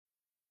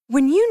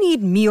When you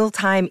need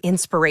mealtime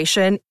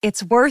inspiration,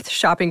 it's worth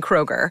shopping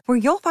Kroger, where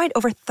you'll find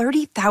over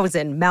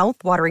 30,000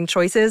 mouth-watering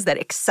choices that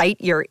excite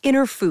your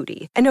inner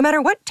foodie. And no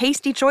matter what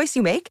tasty choice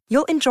you make,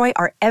 you'll enjoy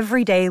our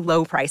everyday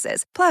low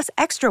prices, plus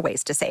extra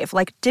ways to save,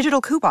 like digital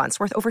coupons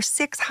worth over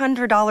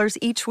 $600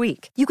 each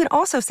week. You can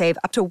also save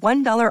up to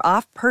 $1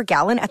 off per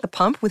gallon at the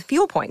pump with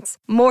fuel points.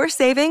 More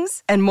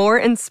savings and more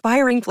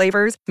inspiring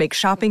flavors make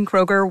shopping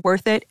Kroger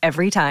worth it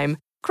every time.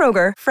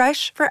 Kroger,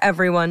 fresh for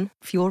everyone.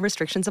 Fuel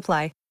restrictions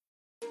apply.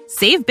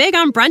 Save big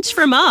on brunch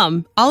for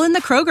mom, all in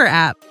the Kroger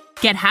app.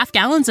 Get half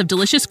gallons of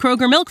delicious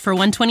Kroger milk for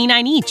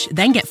 $1.29 each.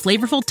 Then get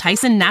flavorful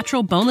Tyson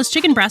natural boneless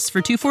chicken breasts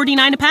for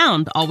 $2.49 a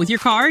pound, all with your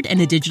card and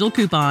a digital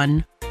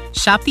coupon.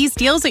 Shop these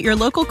deals at your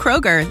local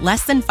Kroger,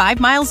 less than 5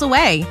 miles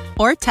away.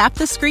 Or tap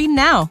the screen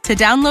now to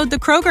download the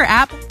Kroger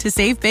app to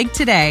save big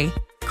today.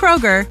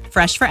 Kroger,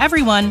 fresh for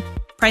everyone.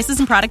 Prices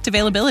and product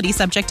availability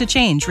subject to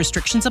change.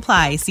 Restrictions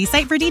apply. See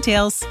site for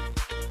details.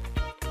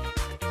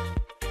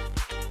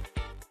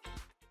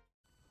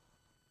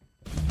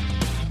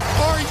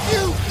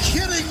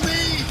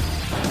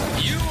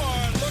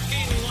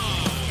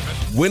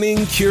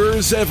 Winning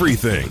cures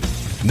everything.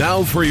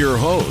 Now for your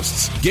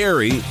hosts,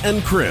 Gary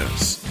and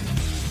Chris.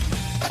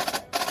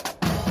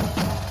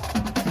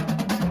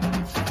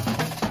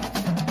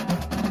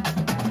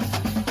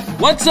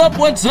 What's up?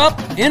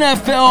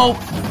 NFL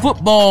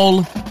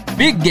football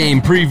big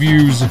game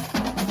previews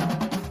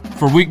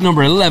for week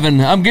number 11.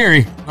 I'm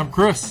Gary. I'm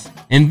Chris.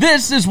 And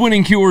this is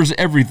Winning Cures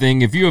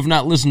Everything. If you have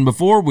not listened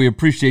before, we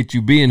appreciate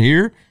you being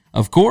here,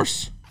 of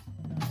course.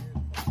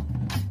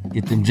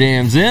 Get them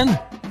jams in.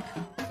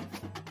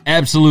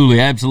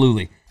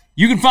 Absolutely.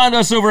 You can find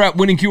us over at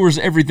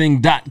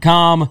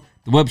winningcureseverything.com.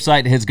 The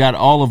website has got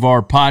all of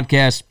our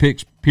podcast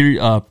picks,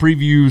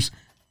 previews,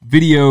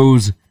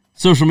 videos,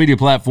 social media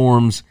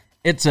platforms,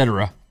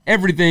 etc.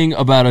 Everything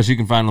about us you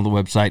can find on the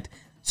website.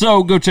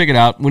 So go check it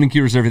out,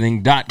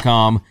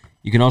 winningcureseverything.com.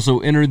 You can also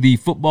enter the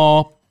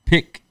football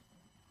pick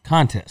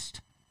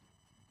contest.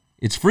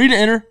 It's free to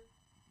enter.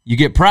 You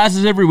get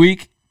prizes every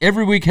week.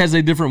 Every week has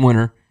a different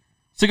winner.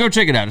 So go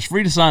check it out. It's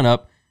free to sign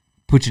up.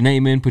 Put your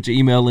name in, put your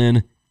email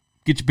in,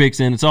 get your picks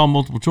in. It's all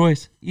multiple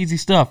choice. Easy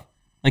stuff.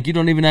 Like, you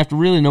don't even have to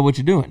really know what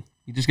you're doing.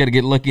 You just got to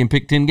get lucky and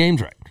pick 10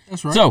 games right.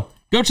 That's right. So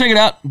go check it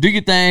out. Do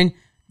your thing.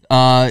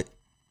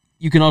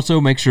 You can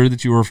also make sure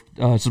that you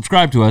are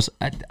subscribed to us.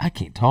 I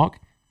can't talk.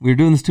 We're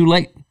doing this too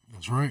late.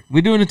 That's right.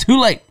 We're doing it too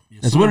late.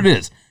 Yes, That's sir. what it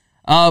is.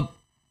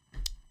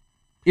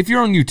 If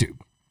you're on YouTube,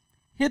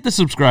 hit the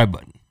subscribe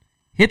button.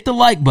 Hit the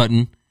like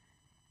button.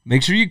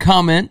 Make sure you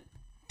comment.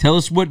 Tell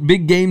us what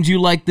big games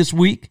you like this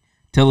week.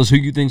 Tell us who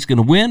you think's going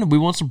to win. We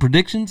want some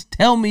predictions.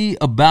 Tell me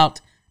about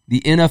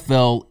the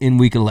NFL in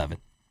Week 11.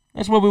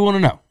 That's what we want to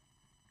know.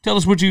 Tell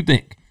us what you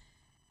think.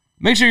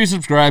 Make sure you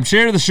subscribe.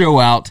 Share the show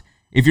out.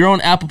 If you're on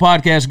Apple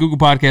Podcasts, Google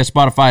Podcasts,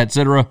 Spotify,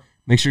 etc.,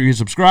 make sure you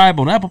subscribe.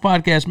 On Apple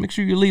Podcasts, make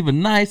sure you leave a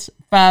nice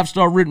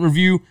 5-star written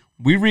review.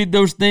 We read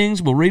those things.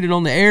 We'll read it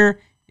on the air,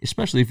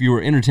 especially if you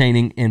were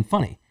entertaining and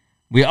funny.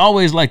 We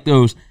always like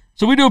those.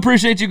 So we do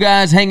appreciate you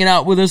guys hanging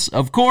out with us.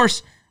 Of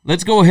course,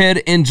 let's go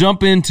ahead and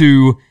jump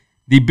into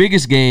the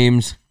biggest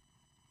games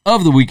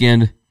of the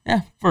weekend.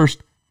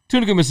 First,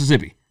 Tunica,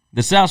 Mississippi,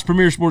 the South's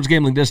premier sports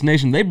gambling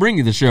destination. They bring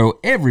you the show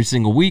every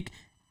single week,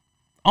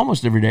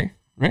 almost every day,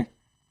 right?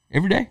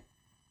 Every day?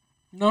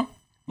 No.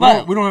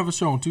 Well, we don't have a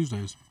show on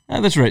Tuesdays.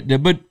 That's right.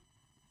 But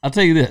I'll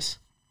tell you this.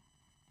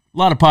 A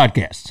lot of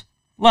podcasts,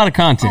 a lot of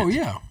content. Oh,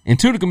 yeah. And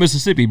Tunica,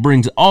 Mississippi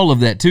brings all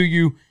of that to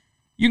you.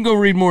 You can go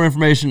read more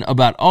information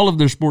about all of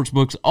their sports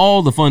books,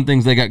 all the fun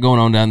things they got going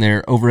on down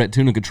there over at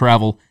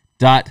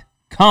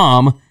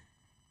tunicatravel.com.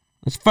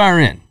 Let's fire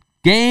in.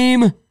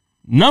 Game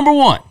number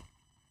 1.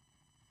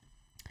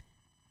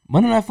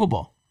 Monday Night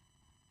Football.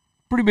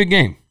 Pretty big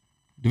game.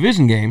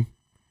 Division game.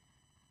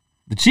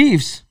 The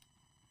Chiefs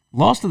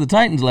lost to the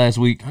Titans last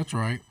week. That's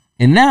right.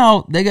 And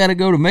now they got to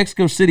go to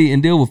Mexico City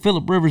and deal with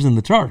Phillip Rivers and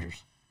the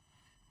Chargers.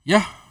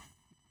 Yeah.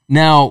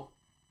 Now,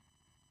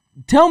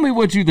 tell me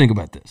what you think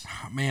about this.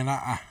 Man,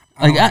 I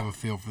don't have a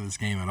feel for this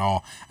game at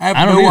all. I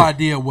have no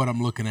idea what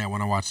I'm looking at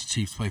when I watch the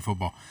Chiefs play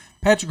football.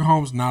 Patrick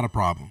Mahomes, not a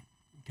problem.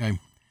 Okay.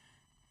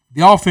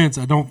 The offense,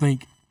 I don't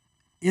think,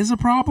 is a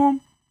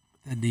problem.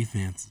 That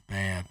defense is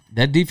bad.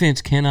 That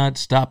defense cannot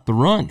stop the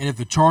run. And if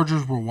the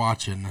Chargers were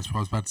watching, that's what I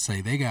was about to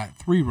say, they got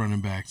 3 running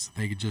backs that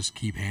they could just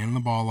keep handing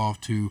the ball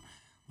off to,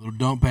 little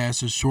dump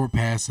passes, short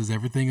passes,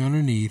 everything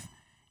underneath,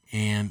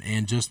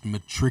 and just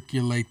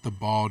matriculate the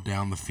ball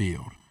down the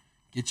field.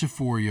 Get you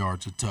 4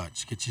 yards a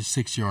touch, get you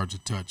 6 yards a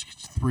touch,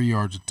 get you 3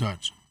 yards a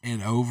touch,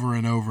 and over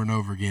and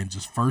over again,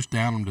 just first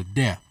down them to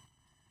death.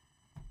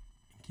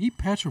 Keep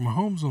Patrick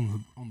Mahomes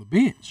on the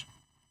bench.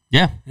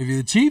 Yeah. If you're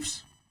the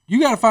Chiefs, you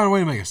got to find a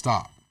way to make a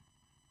stop.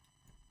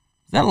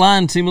 Does that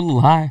line seem a little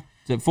high?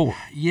 It's at 4.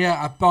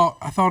 Yeah, I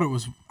thought it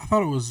was. I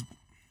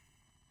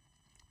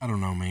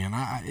don't know, man.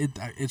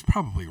 It's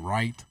probably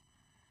right.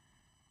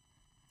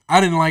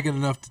 I didn't like it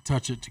enough to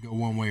touch it to go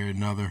one way or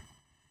another.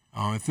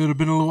 If it had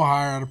been a little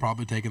higher, I'd have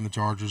probably taken the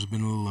Chargers. If it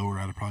had been a little lower,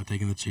 I'd have probably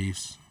taken the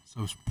Chiefs.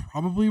 So it's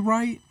probably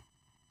right.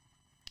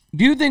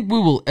 Do you think we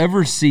will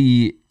ever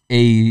see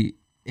a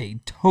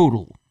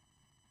total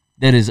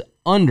that is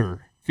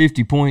under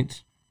 50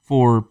 points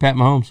for Pat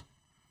Mahomes?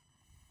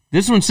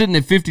 This one's sitting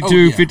at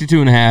 52, 52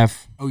 and a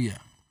half. Oh, yeah.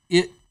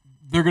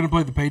 They're going to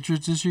play the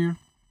Patriots this year.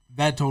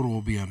 That total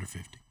will be under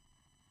 50.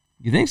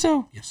 You think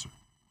so? Yes, sir.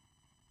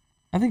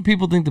 I think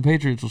people think the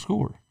Patriots will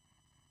score.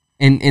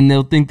 And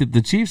they'll think that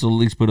the Chiefs will at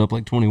least put up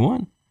like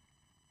 21.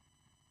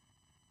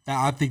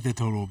 I think that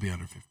total will be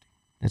under 50.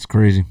 That's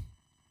crazy.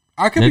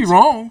 I could be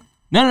wrong.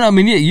 No. I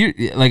mean, yeah,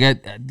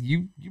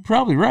 you're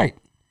probably right.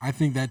 I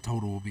think that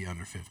total will be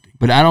under 50.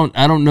 But I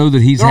don't know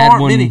that he's had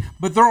one.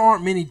 But there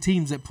aren't many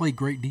teams that play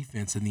great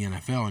defense in the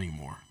NFL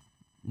anymore.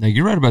 No,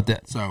 you're right about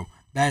that. So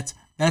that's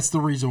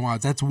the reason why.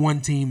 That's one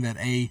team that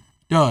A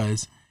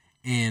does,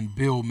 and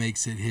Bill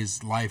makes it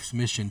his life's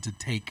mission to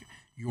take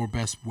your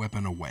best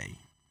weapon away.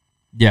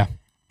 Yeah.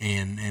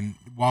 And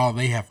while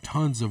they have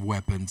tons of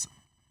weapons,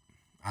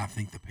 I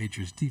think the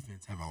Patriots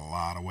defense have a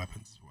lot of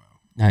weapons as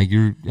well.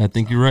 I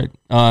think you're right.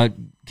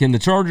 Can the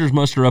Chargers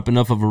muster up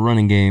enough of a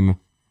running game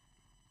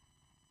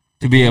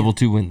to be able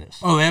to win this?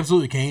 Oh, they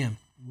absolutely can.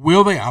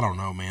 Will they? I don't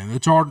know, man. The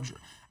Chargers,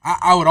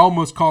 I would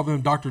almost call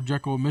them Dr.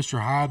 Jekyll and Mr.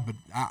 Hyde, but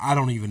I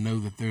don't even know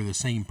that they're the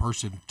same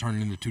person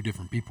turning into two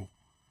different people.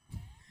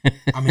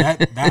 I mean,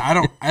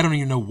 I don't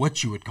even know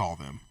what you would call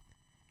them.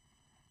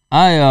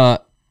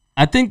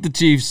 I think the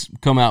Chiefs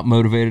come out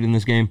motivated in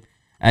this game.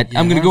 I'm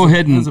going to go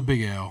ahead and that's a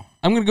big L.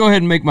 I'm going to go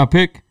ahead and make my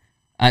pick.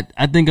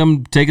 I think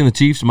I'm taking the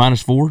Chiefs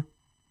 -4.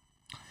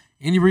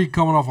 Andy Reid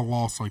coming off a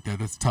loss like that,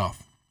 that's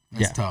tough.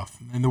 That's tough.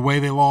 And the way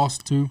they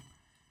lost too.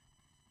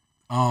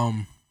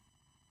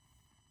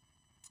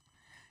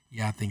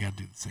 Yeah, I think I'd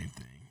do the same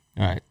thing.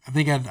 All right. I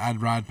think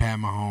I'd ride Pat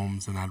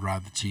Mahomes and I'd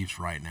ride the Chiefs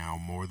right now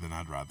more than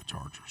I'd ride the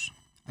Chargers.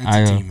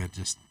 That's a team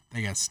that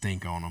they got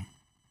stink on them.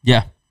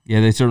 Yeah,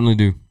 they certainly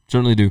do.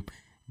 Certainly do.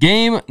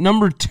 Game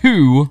number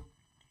 2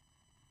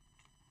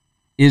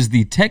 is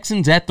the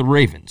Texans at the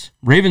Ravens.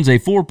 Ravens a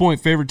 4-point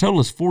favorite. Total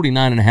is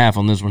 49.5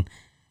 on this one.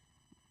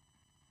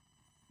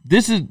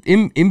 This is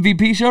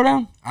MVP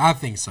showdown? I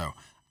think so.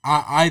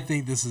 I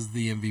think this is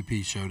the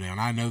MVP showdown.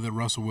 I know that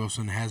Russell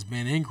Wilson has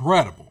been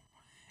incredible,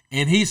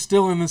 and he's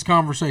still in this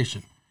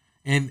conversation.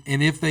 And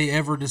if they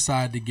ever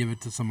decide to give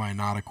it to somebody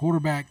not a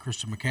quarterback,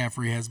 Christian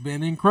McCaffrey has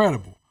been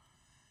incredible.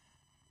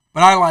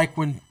 But I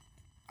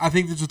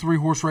think there's a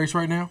 3-horse race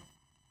right now.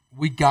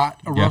 We got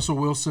a Russell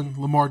Wilson,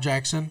 Lamar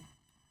Jackson,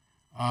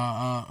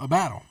 a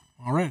battle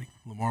already.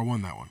 Lamar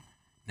won that one.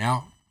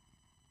 Now,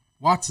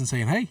 Watson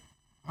saying, "Hey,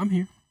 I'm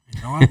here."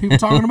 And a lot of people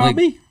talking about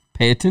me.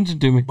 Pay attention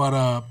to me. But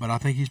I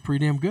think he's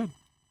pretty damn good,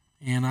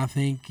 and I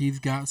think he's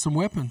got some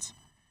weapons,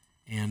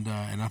 and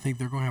I think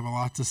they're going to have a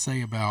lot to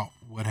say about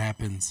what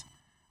happens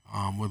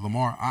with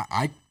Lamar.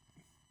 I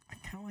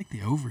kind of like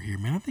the over here,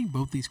 man. I think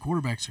both these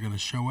quarterbacks are going to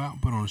show out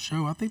and put on a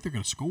show. I think they're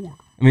going to score.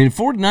 I mean,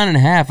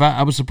 49.5,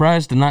 I was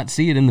surprised to not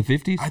see it in the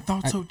 50s. I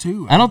thought so,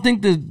 too. I don't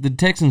think the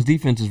Texans'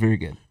 defense is very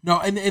good. No,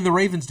 and the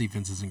Ravens'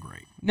 defense isn't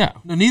great. No,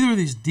 neither of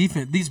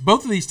these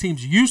both of these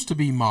teams used to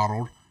be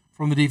modeled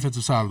from the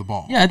defensive side of the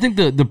ball. Yeah, I think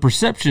the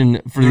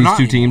perception for these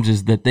two teams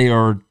is that they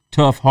are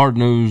tough,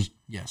 hard-nosed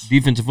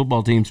defensive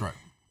football teams. That's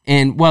right.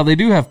 And while they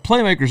do have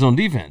playmakers on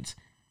defense,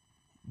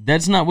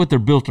 that's not what they're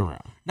built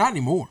around. Not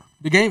anymore.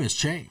 The game has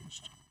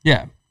changed.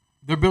 Yeah.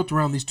 They're built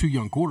around these two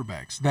young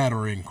quarterbacks that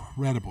are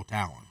incredible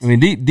talents. I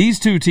mean, these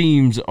two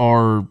teams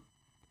are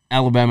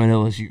Alabama and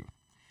LSU.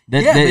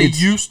 They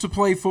used to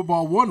play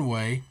football one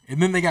way,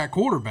 and then they got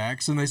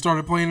quarterbacks, and they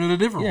started playing it a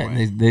different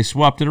way. They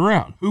swapped it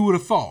around. Who would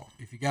have thought?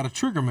 If you got a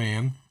trigger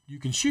man, you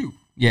can shoot.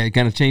 Yeah, it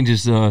kind of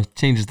changes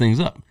things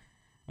up.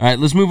 All right,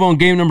 let's move on.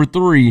 Game number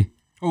 3.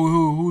 Oh,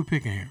 who are we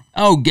picking here?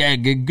 Oh,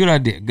 good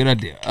idea.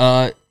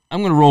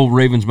 I'm going to roll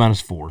Ravens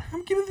 -4.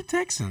 I'm giving the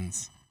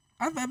Texans.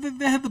 I think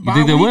they had the bye week.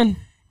 You think they win?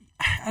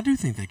 I do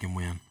think they can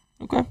win.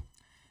 Okay.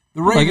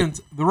 The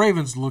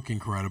Ravens look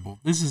incredible.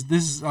 This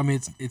is. I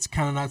mean, it's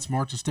kind of not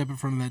smart to step in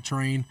front of that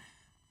train.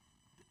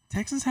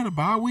 Texans had a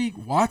bye week.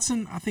 I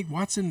think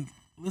Watson,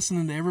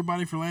 listening to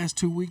everybody for the last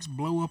 2 weeks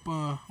blow up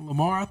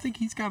Lamar. I think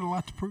he's got a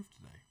lot to prove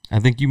today. I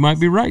think you might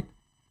be right.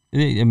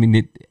 I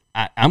mean,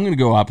 I'm going to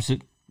go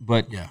opposite,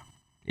 but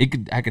I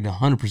could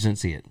 100%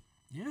 see it.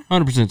 Yeah,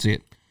 100% see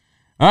it.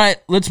 All right,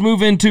 let's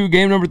move into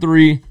game number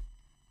 3.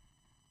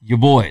 Your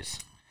boys,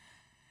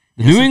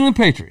 the New England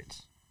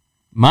Patriots,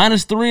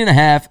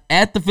 -3.5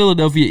 at the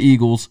Philadelphia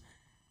Eagles,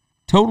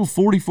 total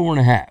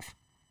 44.5.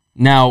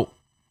 Now,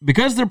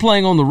 because they're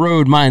playing on the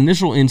road, my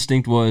initial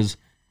instinct was,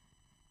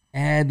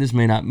 this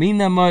may not mean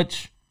that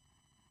much.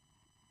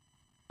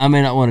 I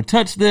may not want to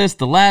touch this.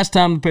 The last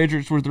time the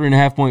Patriots were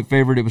 3.5-point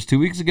favorite, it was 2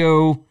 weeks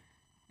ago,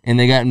 and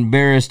they got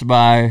embarrassed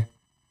by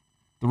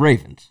the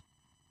Ravens.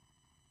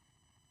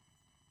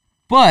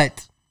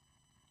 But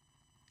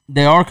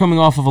they are coming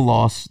off of a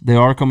loss. They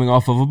are coming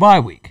off of a bye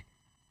week.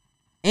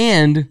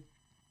 And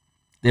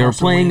they are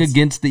playing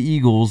against the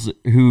Eagles,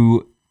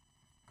 who...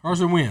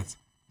 Carson Wentz,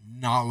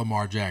 not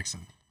Lamar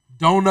Jackson.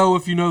 Don't know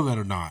if you know that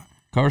or not.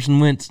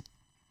 Carson Wentz,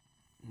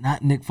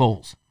 not Nick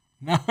Foles.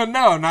 No,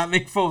 not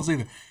Nick Foles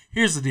either.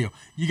 Here's the deal.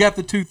 You got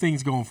the two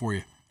things going for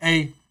you.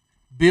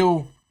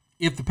 Bill,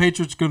 if the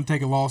Patriots are going to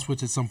take a loss,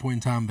 which at some point in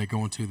time they're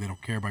going to, they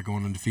don't care about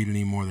going undefeated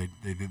anymore.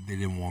 They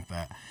didn't want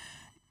that.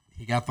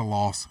 He got the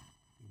loss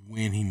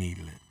when he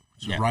needed it,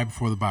 which was right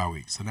before the bye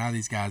week. So now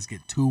these guys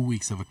get 2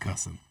 weeks of a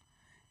cussing,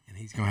 and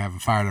he's going to have them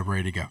fired up,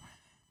 ready to go.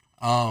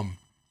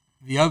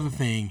 The other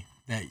thing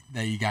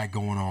that you got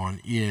going on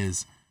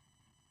is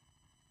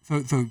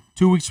so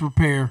 2 weeks to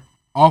prepare,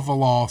 off a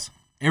loss,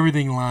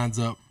 everything lines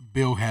up,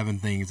 Bill having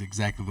things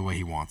exactly the way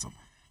he wants them.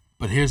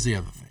 But here's the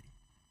other thing.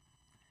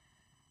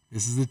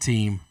 This is the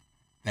team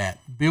that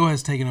Bill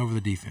has taken over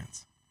the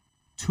defense.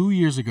 2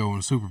 years ago in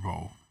the Super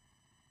Bowl,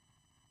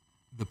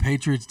 the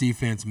Patriots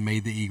defense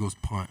made the Eagles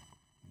punt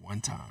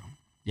one time.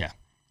 Yeah.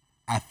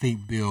 I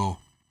think Bill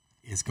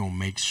is going to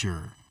make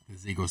sure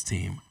this Eagles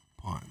team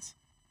punts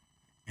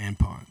and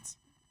punts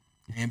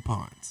and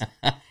punts.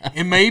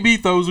 And maybe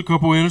throws a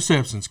couple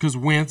interceptions because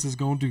Wentz is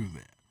going to do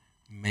that.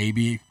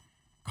 Maybe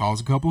cause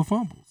a couple of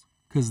fumbles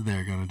because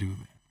they're going to do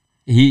that.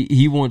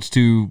 He wants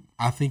to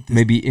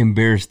maybe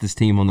embarrass this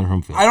team on their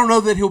home field. I don't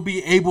know that he'll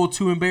be able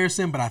to embarrass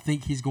them, but I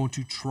think he's going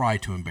to try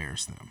to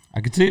embarrass them.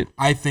 I could see it.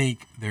 I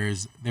think there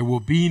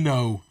will be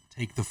no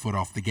take the foot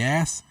off the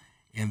gas,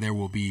 and there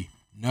will be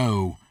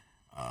no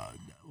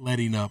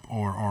letting up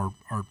or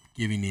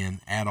giving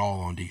in at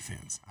all on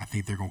defense. I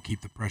think they're going to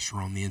keep the pressure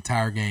on the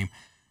entire game.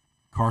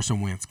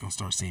 Carson Wentz going to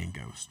start seeing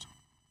ghosts.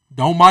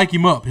 Don't mic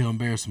him up. He'll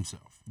embarrass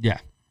himself. Yeah.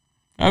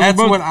 That's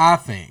what I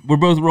think. We're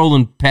both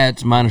rolling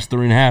Pats minus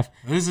 3.5.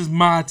 This is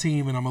my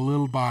team, and I'm a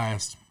little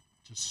biased,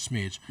 just a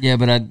smidge. Yeah,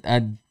 but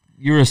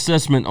your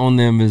assessment on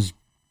them is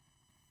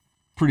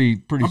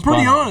pretty. I'm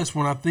pretty honest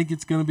when I think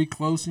it's going to be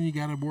close, and you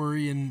got to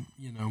worry, and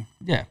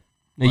Yeah.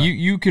 Now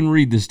you can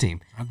read this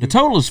team. The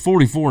total is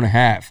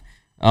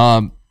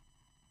 44.5.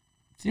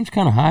 Seems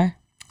kind of high.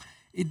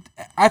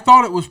 I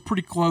thought it was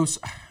pretty close.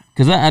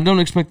 Because I don't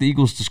expect the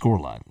Eagles to score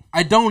a lot.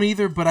 I don't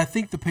either, but I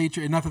think the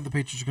Patriots, not that the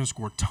Patriots are going to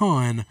score a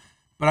ton,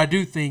 but I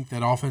do think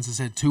that offense has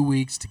had 2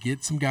 weeks to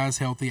get some guys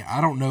healthy. I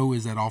don't know,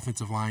 is that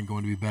offensive line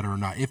going to be better or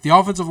not? If the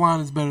offensive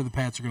line is better, the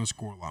Pats are going to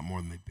score a lot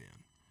more than they've been.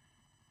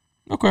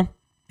 Okay.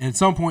 And at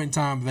some point in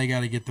time, they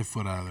got to get their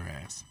foot out of their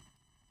ass.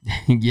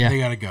 Yeah. They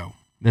got to go.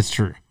 That's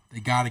true. They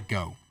got to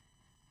go.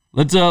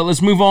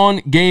 Let's move on.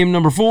 Game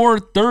number 4,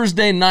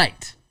 Thursday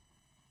night.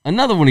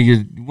 Another one of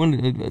you.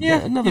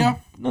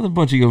 Another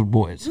bunch of your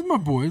boys. These are my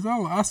boys.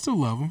 I still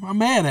love them. I'm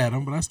mad at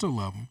them, but I still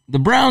love them. The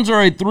Browns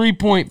are a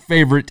 3-point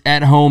favorite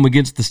at home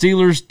against the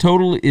Steelers.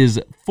 Total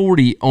is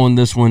 40 on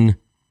this one.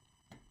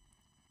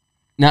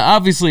 Now,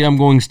 obviously, I'm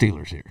going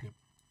Steelers here. Yep.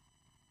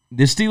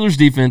 The Steelers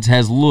defense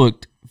has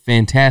looked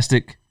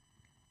fantastic.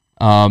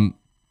 And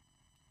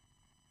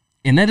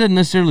that doesn't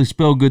necessarily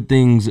spell good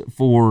things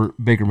for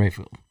Baker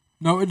Mayfield.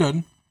 No, it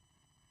doesn't.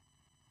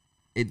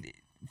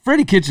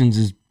 Freddie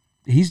Kitchens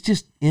he's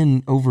just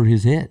in over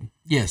his head.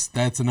 Yes,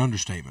 that's an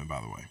understatement,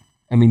 by the way.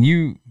 I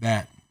mean,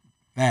 that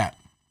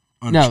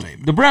understatement.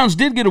 Now, the Browns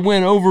did get a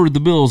win over the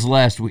Bills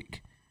last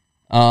week.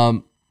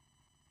 What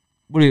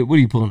are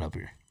you pulling up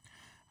here?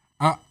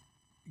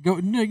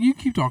 No, you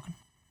keep talking.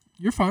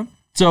 You're fine.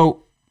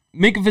 So,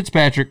 Minkah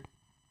Fitzpatrick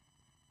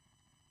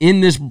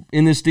in this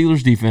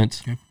Steelers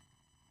defense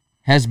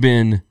has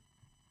been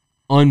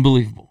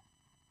unbelievable.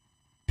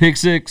 Pick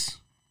six.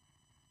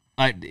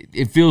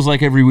 It feels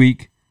like every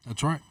week.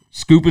 That's right.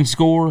 Scoop and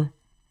score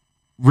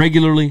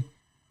regularly.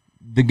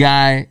 The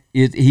guy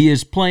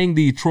is playing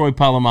the Troy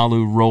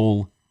Polamalu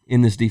role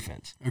in this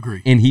defense.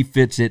 Agree. And he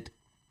fits it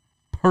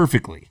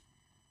perfectly.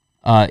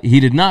 He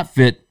did not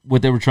fit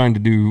what they were trying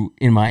to do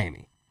in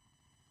Miami.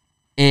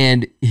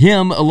 And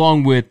him,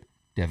 along with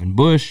Devin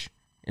Bush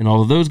and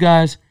all of those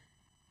guys,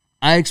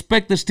 I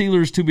expect the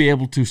Steelers to be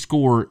able to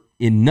score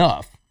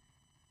enough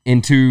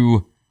and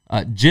to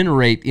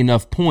generate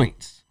enough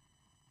points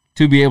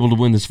to be able to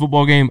win this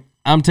football game.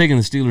 I'm taking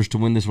the Steelers to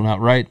win this one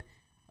outright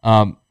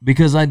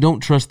because I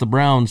don't trust the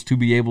Browns to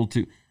be able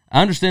to.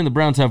 I understand the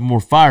Browns have more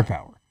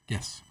firepower.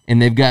 Yes.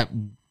 And they've got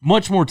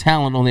much more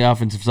talent on the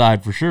offensive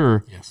side for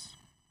sure. Yes.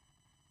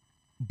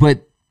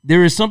 But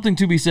there is something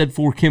to be said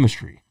for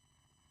chemistry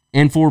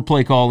and for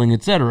play calling,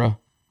 etc.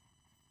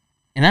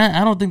 And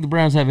I don't think the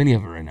Browns have any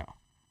of it right now.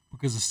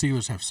 Because the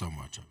Steelers have so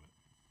much of it.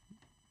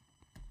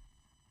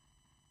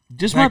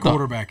 Just that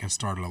quarterback has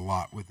started a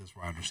lot with this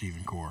wide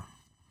receiving core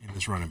and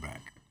this running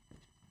back.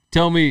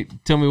 Tell me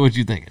what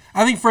you think.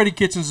 I think Freddie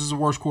Kitchens is the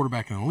worst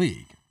quarterback in the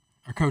league,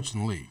 or coach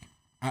in the league.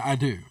 I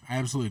do. I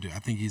absolutely do. I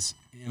think he's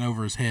in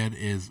over his head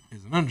is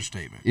an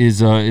understatement.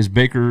 Is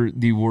Baker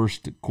the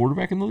worst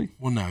quarterback in the league?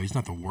 Well, no, he's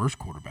not the worst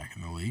quarterback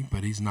in the league,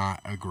 but he's not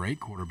a great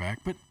quarterback.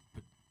 But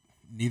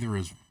neither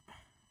is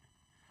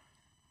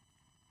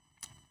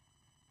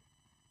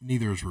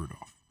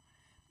Rudolph.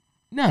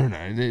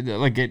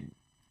 No.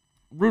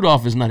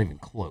 Rudolph is not even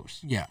close.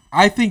 Yeah,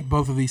 I think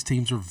both of these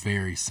teams are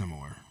very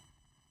similar.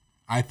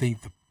 I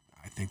think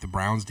the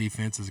Browns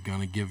defense is going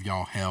to give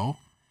y'all hell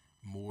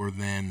more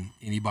than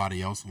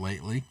anybody else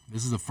lately.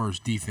 This is the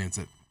first defense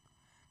that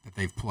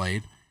they've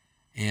played,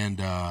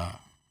 and I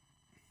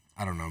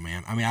don't know,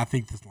 man. I mean, I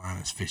think this line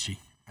is fishy.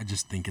 I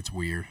just think it's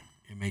weird.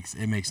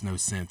 It makes no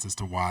sense as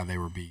to why they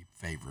would be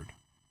favored.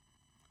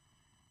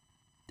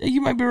 Yeah, you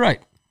might be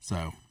right.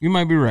 So you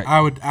might be right.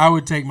 I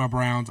would take my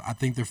Browns. I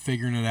think they're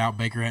figuring it out.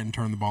 Baker hadn't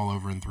turned the ball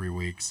over in 3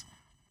 weeks.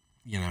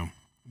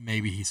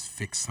 Maybe he's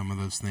fixed some of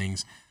those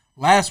things.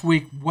 Last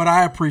week, what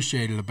I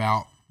appreciated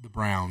about the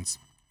Browns,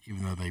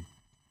 even though they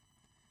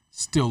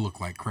still look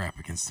like crap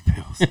against the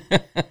Bills,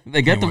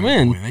 they got the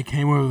win. They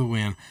came away with the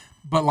win.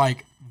 But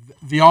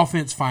the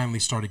offense finally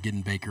started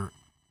getting Baker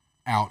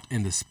out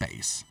into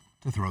space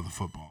to throw the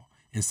football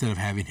instead of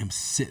having him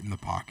sit in the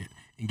pocket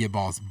and get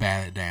balls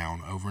batted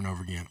down over and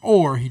over again.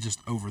 Or he just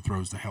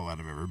overthrows the hell out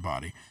of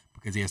everybody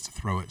because he has to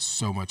throw it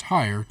so much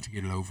higher to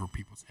get it over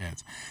people's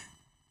heads.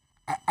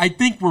 I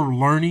think we're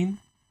learning,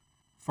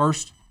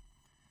 first,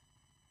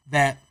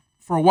 that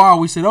for a while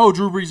we said,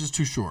 Drew Brees is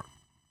too short.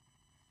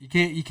 You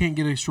can't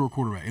get a short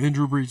quarterback. And then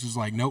Drew Brees is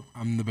like, nope,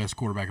 I'm the best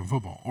quarterback in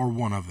football, or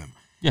one of them.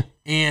 Yeah.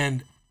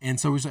 And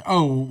so we say,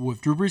 well,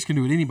 if Drew Brees can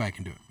do it, anybody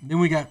can do it. And then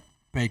we got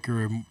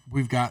Baker, and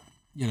we've got,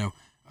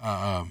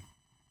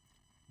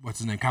 what's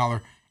his name, Kyler,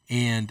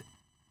 and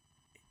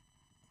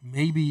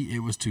maybe it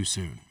was too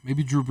soon.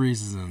 Maybe Drew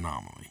Brees is an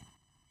anomaly.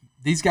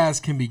 These guys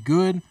can be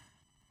good.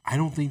 I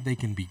don't think they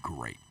can be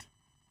great.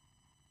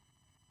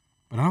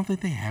 But I don't think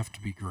they have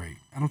to be great.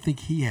 I don't think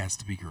he has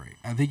to be great.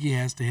 I think he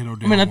has to hit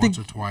Odell once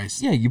or twice.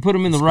 Yeah, you put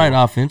him in the right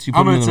offense. You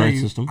put him in the right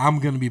system. I'm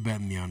going to be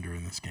betting the under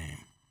in this game.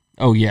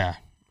 Oh, yeah.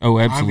 Oh,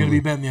 absolutely. I'm going to be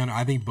betting the under.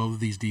 I think both of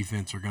these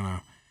defenses are going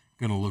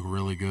to look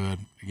really good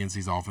against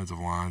these offensive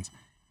lines.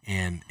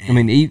 And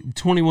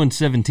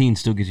 21-17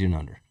 still gets you an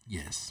under.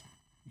 Yes.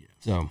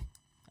 So,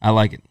 I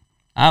like it.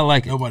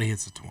 Nobody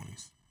hits the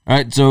 20s. All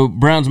right, so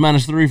Browns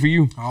 -3 for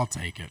you? I'll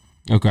take it.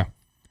 Okay.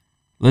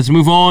 Let's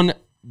move on.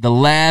 The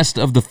last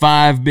of the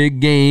 5 big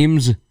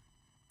games.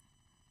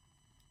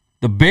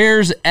 The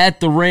Bears at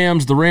the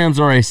Rams. The Rams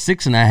are a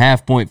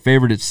 6.5-point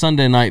favorite. It's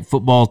Sunday Night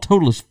Football.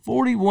 Total is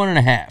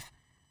 41.5.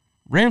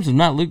 Rams have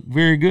not looked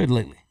very good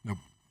lately. Nope.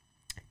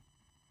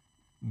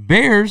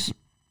 Bears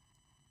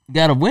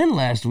got a win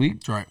last week.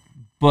 That's right.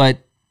 But,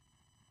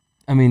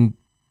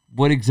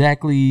 what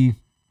exactly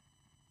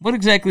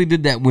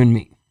did that win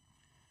mean?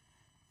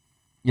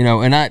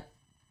 And I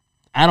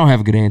don't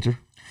have a good answer.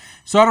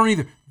 So I don't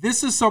either.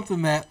 This is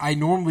something that I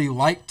normally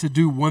like to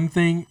do one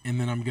thing, and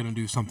then I'm going to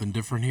do something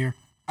different here.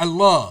 I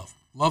love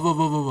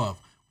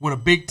when a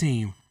big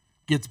team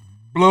gets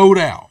blowed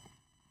out,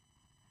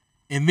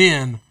 and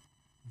then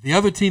the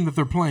other team that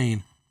they're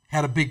playing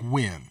had a big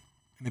win,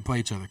 and they play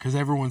each other, because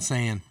everyone's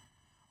saying,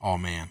 oh,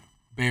 man,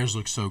 Bears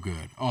look so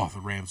good. Oh, the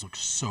Rams look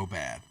so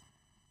bad.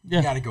 Yeah.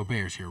 You got to go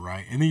Bears here,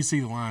 right? And then you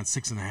see the line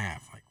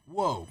 6.5. Like,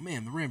 whoa,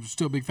 man, the Rams are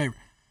still a big favorite.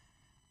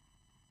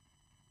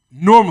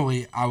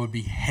 Normally, I would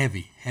be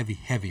heavy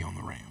on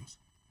the Rams.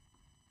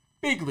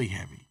 Bigly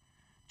heavy,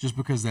 just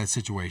because of that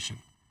situation.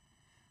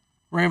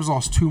 Rams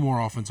lost 2 more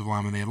offensive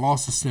linemen. They had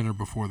lost the center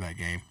before that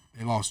game.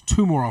 They lost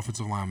 2 more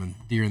offensive linemen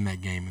during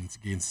that game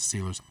against the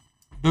Steelers.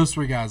 Those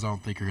 3 guys I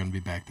don't think are going to be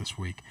back this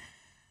week.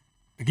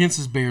 Against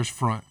this Bears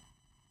front,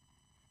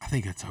 I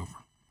think that's over.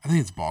 I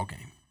think it's a ball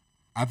game.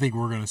 I think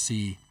we're going to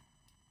see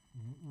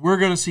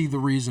the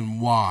reason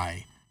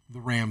why the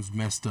Rams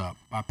messed up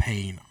by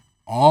paying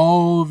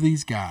all of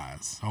these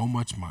guys so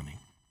much money.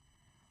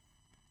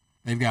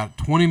 They've got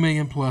 $20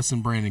 million plus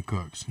in Brandon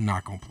Cooks,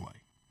 not going to play.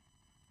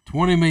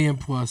 $20 million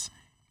plus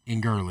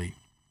in Gurley.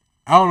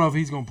 I don't know if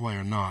he's going to play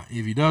or not.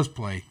 If he does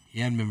play, he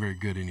hasn't been very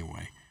good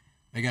anyway.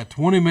 They got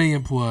 $20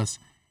 million plus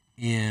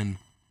in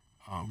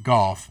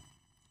Goff.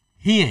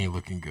 He ain't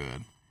looking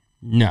good.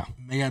 No.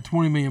 They got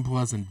 $20 million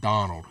plus in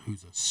Donald,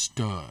 who's a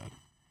stud.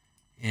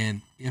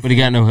 But he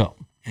got no help.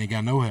 And he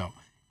got no help.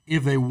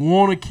 If they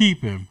want to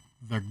keep him,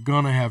 they're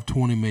gonna have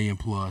 $20 million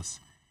plus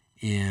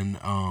in.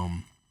 Oh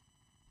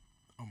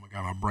my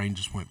God, my brain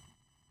just went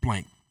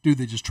blank. Dude,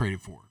 they just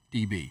traded for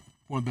DB,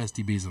 one of the best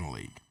DBs in the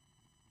league.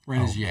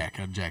 Brandon Yak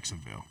out of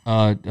Jacksonville.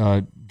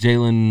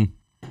 Jalen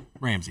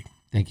Ramsey.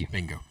 Thank you.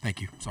 Bingo. Thank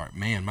you. Sorry,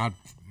 man, my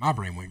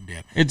brain went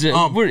dead.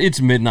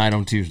 It's midnight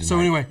on Tuesday. So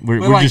night. anyway,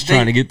 we're just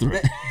trying to get through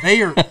it.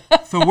 They are.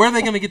 So where are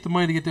they going to get the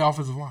money to get the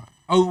offensive line?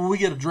 Oh, we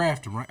got to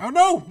draft them, right? Oh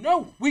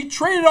no, we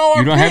traded all our.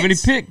 You don't picks. have any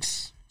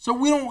picks. So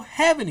we don't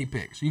have any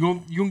picks. You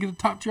gonna get a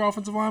top tier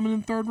offensive lineman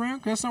in the 3rd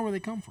round? 'Cause that's not where they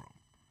come from.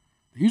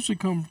 They usually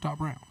come from top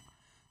round.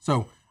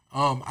 So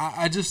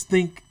I just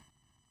think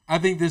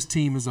this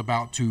team is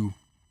about to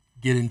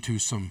get into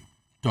some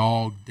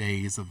dog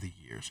days of the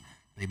years.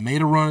 They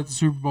made a run at the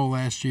Super Bowl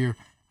last year.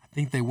 I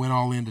think they went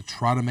all in to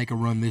try to make a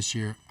run this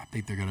year. I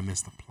think they're going to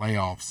miss the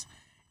playoffs,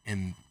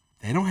 and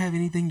they don't have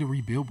anything to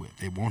rebuild with.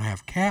 They won't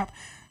have cap.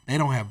 They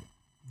don't have.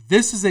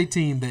 This is a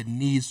team that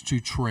needs to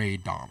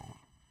trade Donald,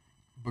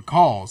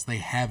 because they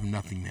have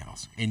nothing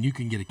else, and you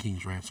can get a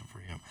king's ransom for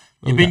him.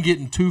 You've been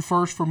getting 2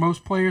 firsts for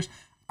most players.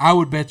 I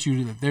would bet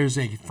you that there's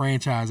a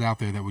franchise out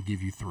there that would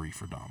give you 3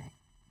 for Donald.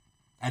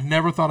 I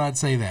never thought I'd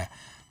say that.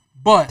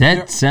 But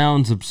that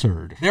sounds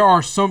absurd. There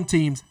are some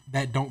teams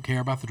that don't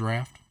care about the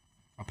draft,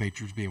 my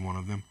Patriots being one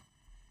of them,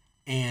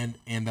 and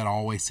that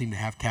always seem to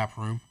have cap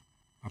room,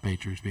 my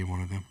Patriots being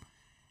one of them.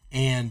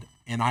 And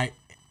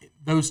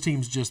those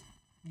teams just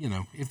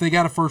if they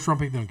got a first-round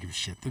pick, they don't give a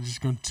shit. They're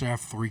just going to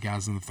draft 3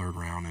 guys in the 3rd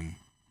round, and,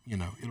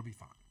 it'll be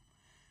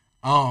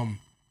fine.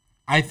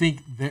 I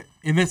think that,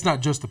 and that's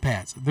not just the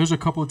Pats. There's a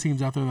couple of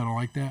teams out there that are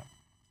like that.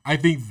 I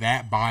think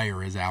that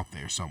buyer is out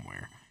there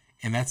somewhere,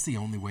 and that's the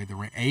only way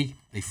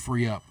they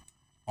free up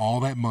all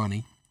that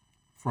money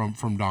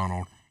from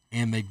Donald,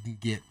 and they can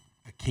get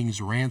a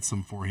king's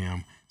ransom for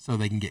him, so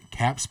they can get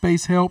cap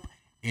space help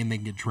and they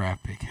can get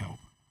draft pick help,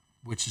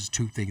 which is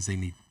 2 things they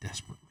need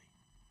desperately.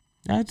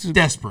 That's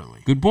desperately.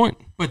 Good point.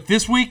 But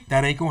this week,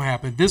 that ain't going to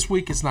happen. This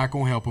week, it's not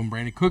going to help him.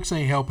 Brandon Cooks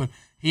ain't helping.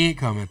 He ain't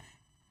coming.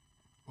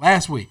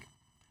 Last week,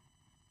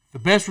 the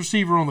best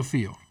receiver on the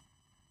field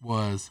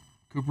was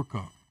Cooper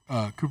Kupp.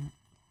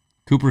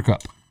 Cooper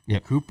Kupp.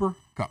 Yep. Cooper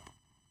Kupp.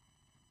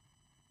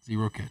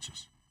 0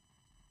 catches.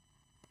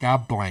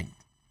 Got blanked.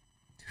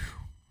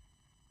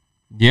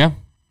 Yeah.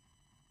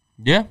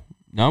 Yeah.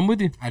 No, I'm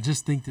with you. I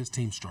just think this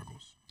team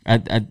struggles.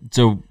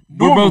 So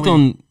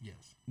Normally,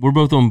 we're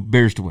both on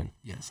Bears to win.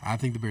 Yes, I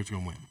think the Bears are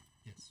going to win.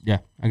 Yes. Yeah,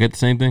 I got the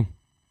same thing.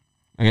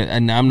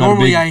 And I'm not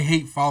Normally, I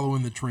hate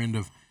following the trend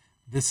of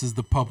this is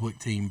the public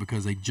team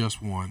because they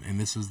just won, and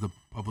this is the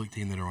public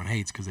team that everyone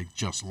hates because they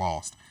just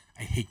lost.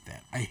 I hate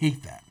that.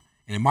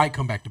 And it might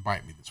come back to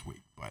bite me this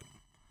week, but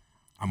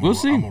we'll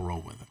see. I'm going to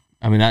roll with it.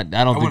 I mean, I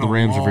don't think the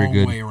Rams are very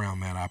good. Way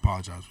around that. I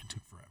apologize. We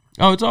took forever.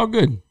 Oh, it's all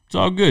good. It's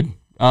all good.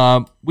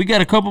 We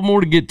got a couple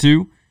more to get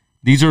to.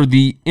 These are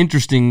the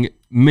interesting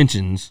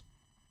mentions.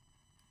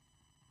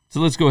 So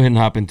let's go ahead and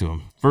hop into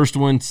them. First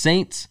one,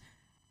 Saints,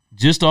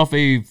 just off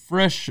a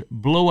fresh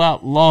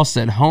blowout loss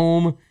at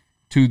home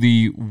to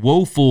the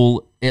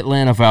woeful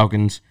Atlanta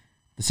Falcons.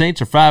 The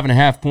Saints are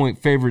 5.5-point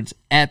favorites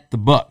at the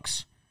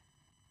Bucs.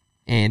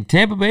 And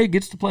Tampa Bay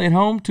gets to play at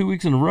home 2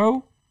 weeks in a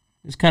row.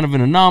 It's kind of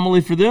an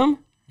anomaly for them.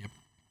 Yep.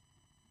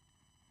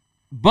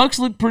 Bucs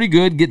looked pretty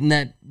good getting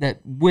that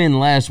win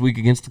last week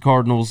against the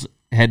Cardinals.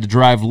 Had to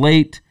drive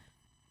late.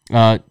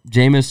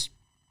 Jameis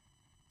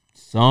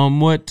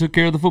somewhat took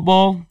care of the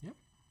football. Yep.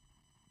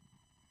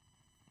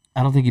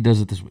 I don't think he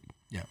does it this week.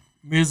 Yeah.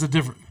 I mean,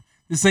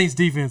 the Saints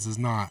defense is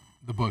not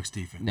the Bucs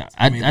defense. No,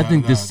 I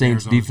think this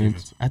Saints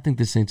defense. I think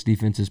the Saints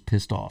defense is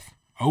pissed off.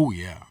 Oh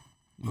yeah.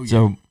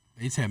 So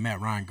they just had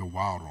Matt Ryan go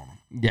wild on them.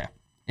 Yeah,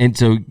 and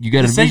so you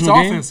got a Saints divisional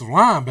game. Offensive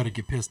line better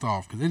get pissed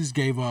off because they just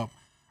gave up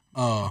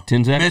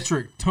 10 sacks.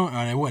 Metric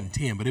ton. It wasn't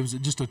 10, but it was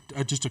just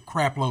a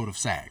crap load of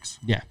sacks.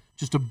 Yeah,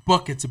 just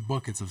buckets and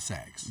buckets of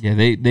sacks. Yeah,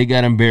 they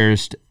got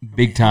embarrassed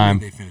big time.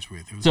 They finished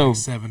with it was like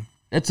 7.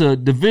 That's a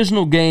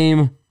divisional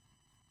game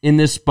in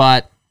this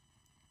spot,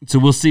 so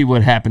we'll see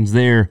what happens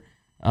there.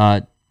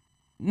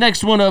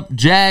 Next one up,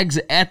 Jags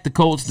at the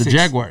Colts. The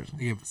Jaguars.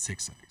 They gave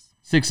 6 sacks.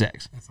 6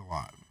 sacks. That's a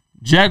lot.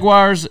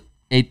 Jaguars,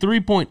 a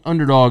 3-point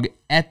underdog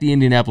at the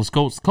Indianapolis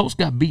Colts. The Colts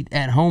got beat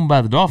at home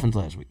by the Dolphins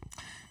last week.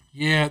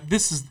 Yeah,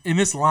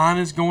 this line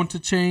is going to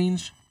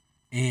change,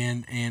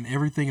 and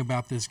everything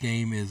about this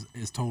game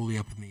is totally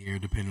up in the air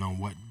depending on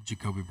what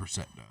Jacoby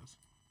Brissett does.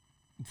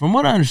 From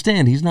what I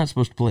understand, he's not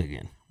supposed to play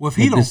again. Well, if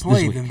he don't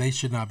play, then they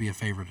should not be a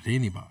favorite to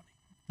anybody.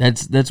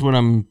 That's what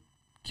I'm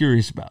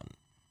curious about.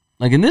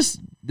 Like, and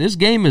this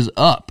game is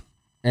up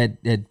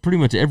at pretty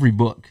much every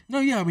book. No,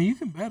 yeah, I mean you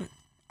can bet it.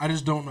 I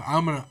just don't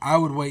know. I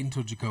would wait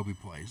until Jacoby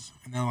plays,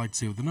 and I'd like to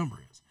see what the number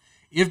is.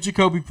 If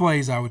Jacoby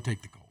plays, I would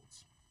take the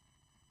Colts.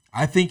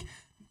 I think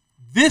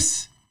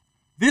this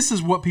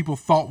is what people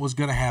thought was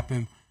going to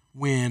happen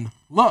when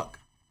Luck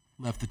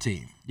left the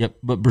team. Yep,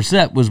 but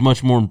Brissett was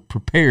much more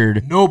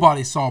prepared.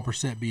 Nobody saw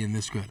Brissett being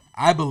this good.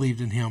 I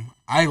believed in him.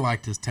 I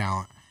liked his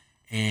talent,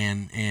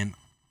 and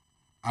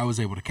I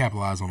was able to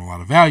capitalize on a lot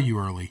of value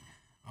early.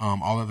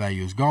 All that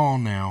value is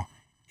gone now,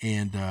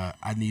 and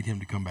I need him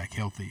to come back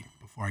healthy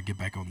before I get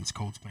back on this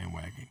Colts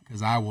bandwagon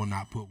because I will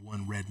not put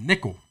one red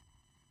nickel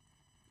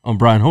on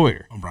Brian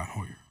Hoyer.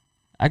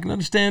 I can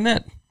understand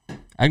that.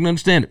 I can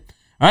understand it.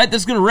 All right,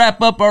 that's going to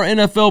wrap up our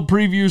NFL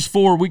previews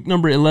for week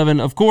number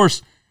 11. Of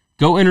course,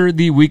 go enter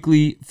the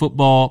weekly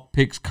football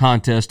picks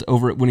contest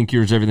over at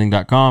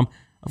winningcureseverything.com.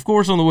 Of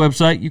course, on the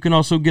website, you can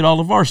also get all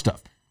of our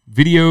stuff.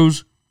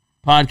 Videos,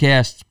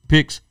 podcasts,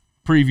 picks,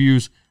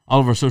 previews, all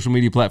of our social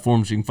media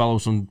platforms. You can follow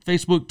us on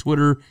Facebook,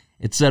 Twitter,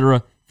 etc.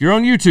 If you're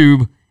on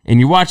YouTube and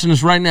you're watching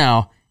us right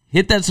now,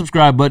 hit that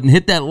subscribe button,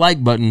 hit that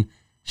like button,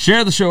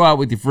 share the show out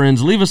with your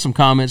friends, leave us some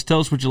comments,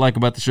 tell us what you like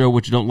about the show,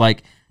 what you don't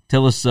like,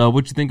 tell us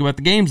what you think about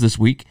the games this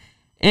week.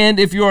 And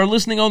if you are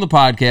listening on the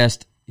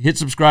podcast, hit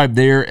subscribe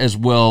there as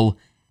well.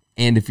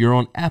 And if you're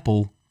on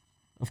Apple,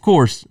 of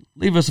course,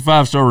 leave us a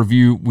 5-star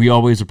review. We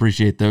always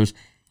appreciate those.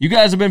 You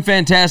guys have been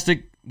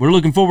fantastic. We're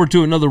looking forward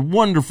to another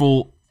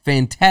wonderful,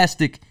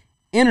 fantastic,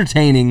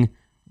 entertaining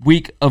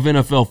week of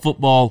NFL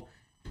football.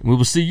 And we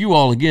will see you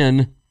all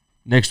again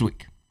next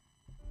week.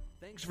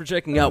 Thanks for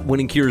checking out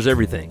Winning Cures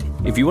Everything.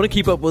 If you want to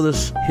keep up with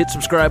us, hit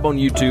subscribe on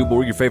YouTube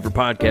or your favorite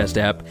podcast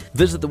app.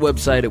 Visit the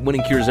website at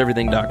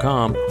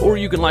winningcureseverything.com, or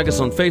you can like us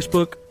on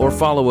Facebook or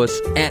follow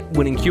us at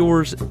Winning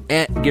Cures,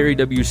 at Gary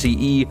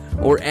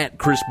WCE, or at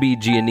Chris B.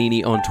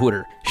 Giannini on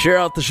Twitter. Share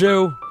out the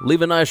show,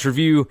 leave a nice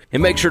review,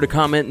 and make sure to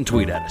comment and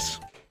tweet at us.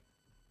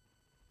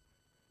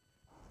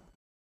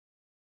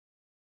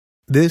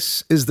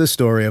 This is the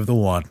story of the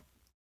one.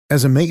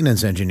 As a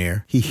maintenance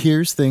engineer, he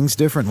hears things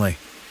differently.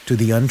 To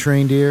the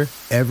untrained ear,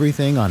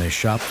 everything on his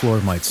shop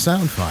floor might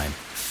sound fine,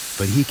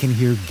 but he can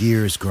hear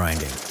gears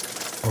grinding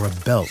or a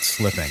belt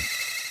slipping.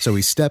 So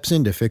he steps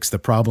in to fix the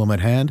problem at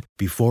hand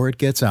before it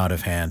gets out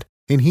of hand.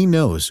 And he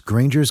knows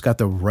Grainger's got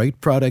the right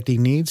product he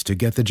needs to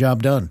get the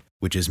job done,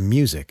 which is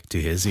music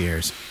to his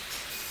ears.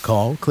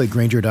 Call, click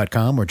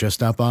Grainger.com, or just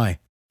stop by.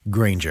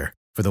 Grainger,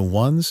 for the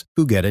ones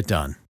who get it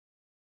done.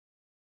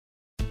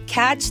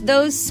 Catch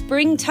those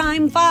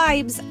springtime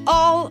vibes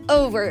all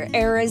over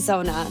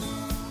Arizona.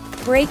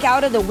 Break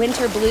out of the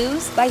winter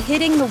blues by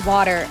hitting the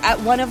water at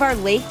one of our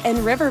lake and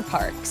river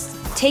parks.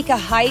 Take a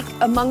hike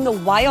among the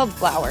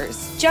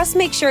wildflowers. Just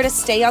make sure to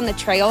stay on the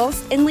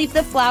trails and leave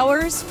the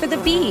flowers for the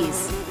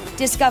bees.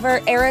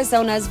 Discover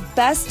Arizona's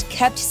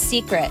best-kept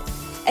secret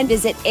and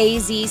visit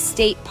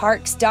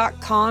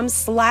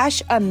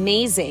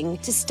azstateparks.com/amazing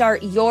to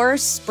start your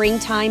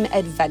springtime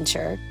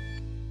adventure.